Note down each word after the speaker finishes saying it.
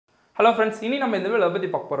Hello friends, இனி நம்ம இந்த வீடியோவை பற்றி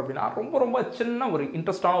பார்க்க போகிறோம் அப்படின்னா ரொம்ப சின்ன ஒரு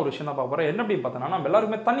இன்ட்ரெஸ்டான ஒரு விஷயம் தான் பார்க்க போகிறோம். என்ன அப்படின்னு பார்த்தோன்னா, நம்ம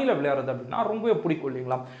எல்லாருமே தண்ணியில் விளையாடுறது அப்படின்னா ரொம்பவே பிடிக்கும்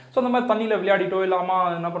இல்லைங்களா? ஸோ அந்த மாதிரி தண்ணியில் விளையாடிட்டோ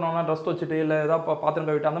இல்லாமல் என்ன பண்ணுவாங்கன்னா ட்ரெஸ் வச்சுட்டு இல்லை ஏதாவது பாத்திரம்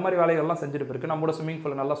கழுவிட்டு அந்த மாதிரி வேலைகள்லாம் செஞ்சுட்டு போயிருக்கு. நம்மளோட ஸ்விம்மிங்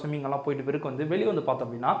பூலில் நல்லா ஸ்விம்மிங் எல்லாம் போயிட்டு பிறகு வந்து வெளியே வந்து பார்த்தோம்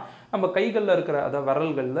அப்படின்னா நம்ம கைகளில் இருக்கிற அதை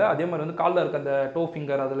விரல்களில் அதே மாதிரி வந்து காலில் இருக்க அந்த டோ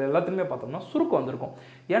ஃபிங்கர் அதில் எல்லாத்துலேயுமே பார்த்தோம்னா சுருக்கம் வந்திருக்கும்.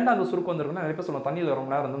 ஏன்டா அந்த சுருக்கம் வந்திருக்குன்னா நிறைய பேர் சொல்லுவோம் தண்ணியில்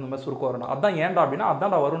ரொம்ப நேரம் வந்து இந்த மாதிரி சுருக்கம் வரணும். அதான் ஏன்டா அப்படின்னா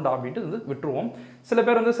அதான்டா வரும்டா அப்படின்ட்டு வந்து விட்டுருவோம். சில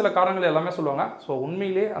பேர் வந்து சில காரணங்கள் எல்லாமே சொல்லுவாங்க. ஸோ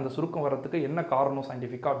உண்மையிலே அந்த சுருக்கம் வரத்துக்கு என்ன காரணம்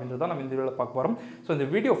சயின்டிஃபிக்காக அப்படின்றத நம்ம இந்த வீடியோவில் பார்க்க போகிறோம். ஸோ இந்த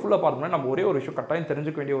வீடியோ ஃபுல்லாக பார்த்தோம்னா நம்ம ஒரே ஒரு விஷயம் கட்டாயம்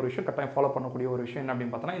தெரிஞ்சுக்க வேண்டிய ஒரு விஷயம், கட்டாயம் ஃபாலோ பண்ணக்கூடிய ஒரு விஷயம் என்ன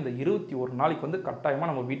அப்படின்னு பார்த்தோன்னா, இந்த 21 நாளைக்கு வந்து கட்டாயமாக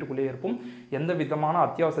நம்ம வீட்டுக்குள்ளேயே இருப்போம். எந்த விதமான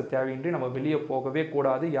அத்தியாவசிய தேவையின்றி நம்ம வெளியே போகவே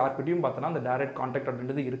கூடாது. யார்கிட்டையும் பார்த்தோன்னா அந்த டைரக்ட் கான்டாக்ட்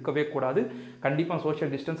அப்படின்றது இருக்கவே கூடாது. கண்டிப்பாக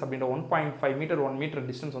சோஷியல் டிஸ்டன்ஸ் அப்படின்ற 1.5 மீட்டர் 1 மீட்டர்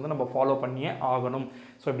டிஸ்டன்ஸ் வந்து நம்ம ஃபாலோ பண்ணியே ஆகணும்.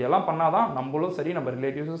 ஸோ இப்படியெல்லாம் பண்ணால் தான் நம்மளும் சரி, நம்ம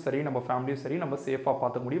ரிலேட்டிவ்ஸும் சரி, நம்ம ஃபேமிலியும் சரி நம்ம சேஃபாக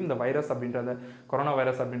பார்த்துக்க முடியும். இந்த வைரஸ் அப்படின்றத கொரோனா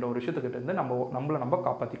வைரஸ் அப்படின்ற ஒரு விஷயத்துக்கிட்ட இருந்து நம்மளை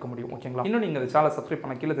காப்பாற்றிக்க முடியும். ஓகேங்களா? இன்னும் நீங்கள் இந்த சேனலை சப்ஸ்கிரைப்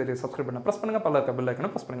பண்ண கீழே தெரிய சப்ஸ்கிரைப் பண்ண ப்ரெஸ் பண்ணுங்கள், பல்ல இருக்க பெல்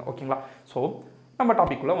ஐக்கனை ப்ரெஸ் பண்ணுங்கள். ஓகேங்களா? ஸோ நம்ம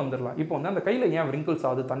டாபிக்குள்ளே வந்துடலாம். இப்போ வந்து அந்த கையில் ஏன் wrinkles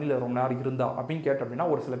ஆகுது தண்ணியில் ரொம்ப நேரம் இருந்தா அப்படின்னு கேட்ட அப்படின்னா,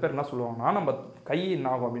 ஒரு சில பேர் என்ன சொல்லுவாங்கன்னா, நம்ம கை என்ன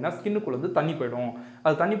ஆகும் அப்படின்னா ஸ்கின்னுக்குள்ள வந்து தண்ணி போயிடும்.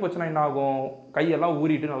 அது தண்ணி போச்சுன்னா என்ன ஆகும், கையெல்லாம்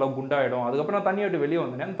ஊறிட்டு நல்லா குண்டாயிடும். அதுக்கப்புறம் தண்ணி விட்டு வெளியே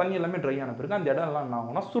வந்தோடனே அந்த தண்ணி எல்லாமே ட்ரை ஆன பிறகு அந்த இடம் எல்லாம் என்ன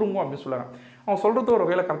ஆகும்னா சுருங்கும் அப்படின்னு சொல்லுவாங்க. அவங்க சொல்கிறது ஒரு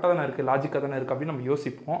வகையில் கரெக்டாக தானே இருக்குது, லாஜிக்காக தானே இருக்குது அப்படின்னு நம்ம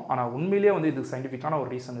யோசிப்போம். ஆனால் உண்மையிலேயே வந்து இதுக்கு சயின்டிஃபிக்கான ஒரு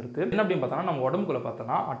ரீசன் இருக்குது. என்ன அப்படின்னு பார்த்தோன்னா, நம்ம உடம்புக்குள்ள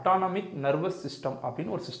பார்த்தோன்னா autonomic nervous system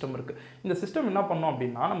அப்படின்னு ஒரு சிஸ்டம் இருக்குது. இந்த சிஸ்டம் என்ன பண்ணோம்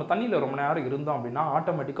அப்படின்னா, நம்ம தண்ணியில் ரொம்ப நேரம் இருந்தோம் அப்படின்னா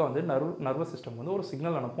ஆட்டோமேட்டிக்காக வந்து நர்வஸ் சிஸ்டம் வந்து ஒரு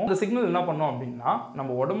சிக்னல் அனுப்பும். அந்த சிக்னல் என்ன பண்ணோம் அப்படின்னா,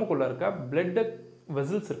 நம்ம உடம்புக்குள்ள இருக்க பிளட்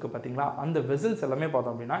வெசல்ஸ் இருக்குது பார்த்தீங்களா, அந்த வெசல்ஸ் எல்லாமே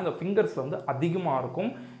பார்த்தோம் அப்படின்னா இந்த ஃபிங்கர்ஸில் வந்து அதிகமாக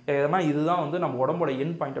இருக்கும். ஏன்னா இதுதான் வந்து நம்ம உடம்போட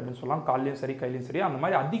என் பாயிண்ட் அப்படின்னு சொல்லலாம். கால்லையும் சரி கையிலையும் சரி அந்த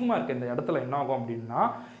மாதிரி அதிகமாக இருக்க இந்த இடத்துல என்ன ஆகும் அப்படின்னா,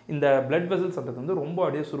 இந்த பிளட் வெசல்ஸ் அப்படின்றது வந்து ரொம்ப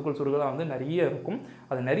அப்படியே சுருக்கலாக வந்து நிறைய இருக்கும்.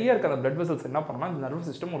 அது நிறைய இருக்க அந்த பிளட் வெசல்ஸ் என்ன பண்ணணும்னா, இந்த நர்வஸ்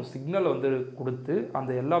சிஸ்டம் ஒரு சிக்னல் வந்து கொடுத்து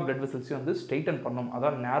அந்த எல்லா பிளட் வெசல்ஸையும் வந்து ஸ்ட்ரைட்டன் பண்ணும்,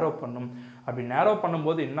 அதாவது நேரோ பண்ணும். அப்படி நேரோ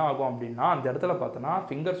பண்ணும்போது என்ன ஆகும் அப்படின்னா, அந்த இடத்துல பார்த்தோன்னா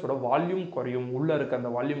ஃபிங்கர்ஸோட வால்யூம் குறையும், உள்ளே இருக்க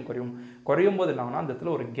அந்த வால்யூம் குறையும் போது என்ன ஆகுனா அந்த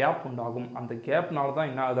இடத்துல ஒரு கேப் உண்டாகும். அந்த கேப்னால தான்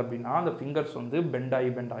என்ன ஆகுது அப்படின்னா அந்த ஃபிங்கர்ஸ் வந்து பெண்ட்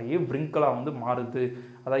ஆகி wrinkle-ஆ வந்து மாறுது,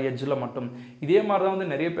 அதாவது எட்ஜில் மட்டும். இதே மாதிரி தான்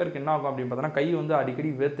வந்து நிறைய பேருக்கு என்ன ஆகும் அப்படின்னு பார்த்தோன்னா, கை வந்து அடிக்கடி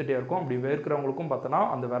வேர்த்துட்டே இருக்கும். அப்படி வேர்க்கிறவங்களுக்கும் பார்த்தோன்னா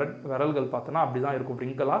அந்த விரல்கள் பார்த்தோன்னா அப்படி தான் இருக்கும்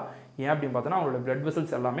wrinkle-ஆ. ஏன் அப்படின்னு பார்த்தோன்னா அவங்களோட பிளட்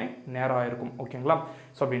வெசல்ஸ் எல்லாமே நேராக இருக்கும். ஓகேங்களா?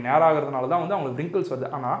 ஸோ அப்படி நேராக ஆகிறதுனால தான் வந்து அவங்களுக்கு wrinkles வருது.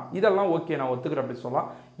 ஆனால் இதெல்லாம் ஓகே, நான் ஒத்துக்கிறேன் அப்படி சொல்லலாம்.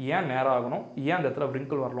 ஏன் நேராக ஆகணும், ஏன் அந்த இடத்துல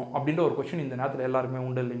wrinkle வரணும் அப்படின்ற ஒரு கொஸ்டின் இந்த நேரத்தில் எல்லாருமே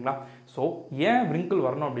உண்டு இல்லைங்களா? ஸோ ஏன் wrinkle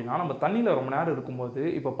வரணும் அப்படின்னா, நம்ம தண்ணியில் ரொம்ப நேரம் இருக்கும்போது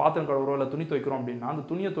இப்போ பாத்திரம் கழுவுறோம் இல்லை துணி துவைக்கிறோம் அப்படின்னா, அந்த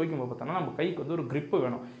துணியை துவைக்கும்போது பார்த்தோன்னா நம்ம கைக்கு வந்து ஒரு grip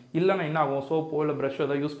வேணும். இல்லைன்னா என்ன ஆகும், சோப்போ இல்லை ப்ரஷ்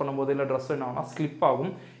ஏதாவது யூஸ் பண்ணும்போது இல்லை ட்ரெஸ் என்ன ஆகும்னா ஸ்லிப்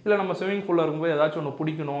ஆகும். இல்லை நம்ம ஸ்விம்மிங் பூலில் இருக்கும்போது ஏதாச்சும் ஒன்று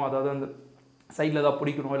பிடிக்கணும், அதாவது அந்த சைடில் ஏதாவது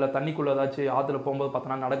பிடிக்கணும், இல்லை தண்ணிக்குள்ளே ஏதாச்சும் ஆற்றுல போகும்போது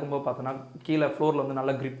பார்த்தோன்னா நடக்கும்போது பார்த்தோன்னா கீழே ஃப்ளோரில் வந்து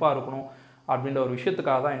நல்லா grip-ஆக இருக்கணும் அப்படின்ற ஒரு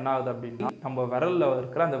விஷயத்துக்காக தான் என்ன ஆகுது அப்படின்னா, நம்ம விரலில்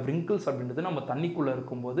இருக்கிற அந்த wrinkles அப்படின்றது நம்ம தண்ணிக்குள்ளே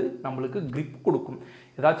இருக்கும்போது நம்மளுக்கு grip கொடுக்கும்.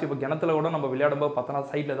 ஏதாச்சும் இப்போ கிணத்துல கூட நம்ம விளையாடும்போது பார்த்தோன்னா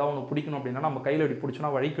சைடில் ஏதாவது ஒன்று பிடிக்கணும் அப்படின்னா நம்ம கையில் இப்படி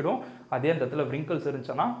பிடிச்சோன்னா வழிக்கிடும். அதே அந்த இடத்துல wrinkles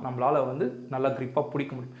இருந்துச்சுன்னா நம்மளால் வந்து நல்லா grip-ஆக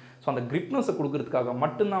பிடிக்க முடியும். ஸோ அந்த gripness-ஐ கொடுக்கறதுக்காக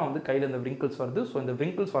மட்டும்தான் வந்து கையில் இந்த wrinkles வருது. ஸோ இந்த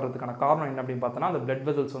wrinkles வர்றதுக்கான காரணம் என்ன அப்படின்னு பார்த்தோன்னா, அந்த பிளட்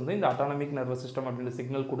வெசல்ஸ் வந்து இந்த autonomic nervous system அப்படின்ற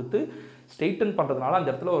சிக்னல் கொடுத்து ஸ்ட்ரெயிட்டன் பண்ணுறதுனால அந்த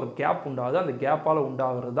இடத்துல ஒரு கேப் உண்டாகுது. அந்த கேப்பால்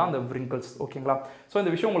உண்டாகிறது தான் அந்த wrinkles. ஓகேங்களா? ஸோ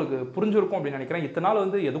இந்த விஷயம் உங்களுக்கு புரிஞ்சிருக்கும் அப்படின்னு நினைக்கிறேன். இத்தனை நாள்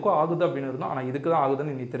வந்து எதுக்கும் ஆகுது அப்படின்னு இருந்தோம், ஆனால் இதுக்கு தான்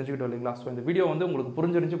ஆகுதுன்னு நீ தெரிஞ்சுக்கிட்டோம் இல்லைங்களா? ஸோ இந்த வீடியோ வந்து உங்களுக்கு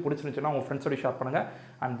பிடிச்சிருந்துச்சுன்னா உங்கள் ஃப்ரெண்ட்ஸோட ஷேர் பண்ணுங்கள்.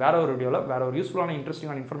 அண்ட் வேற ஒரு வீடியோவில் வேற ஒரு யூஸ்ஃபுல்லான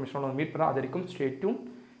இன்ட்ரெஸ்டிங்கான இன்ஃபர்மேஷனோட மீட் பண்ணால் அது வரைக்கும் stay tune,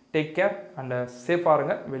 take care and சேஃபாக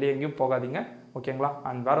இருங்க, வெளியே எங்கேயும் போகாதீங்க. ஓகேங்களா?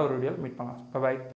 அண்ட் வேற ஒரு வீடியோவில் மீட் பண்ணலாம். பை.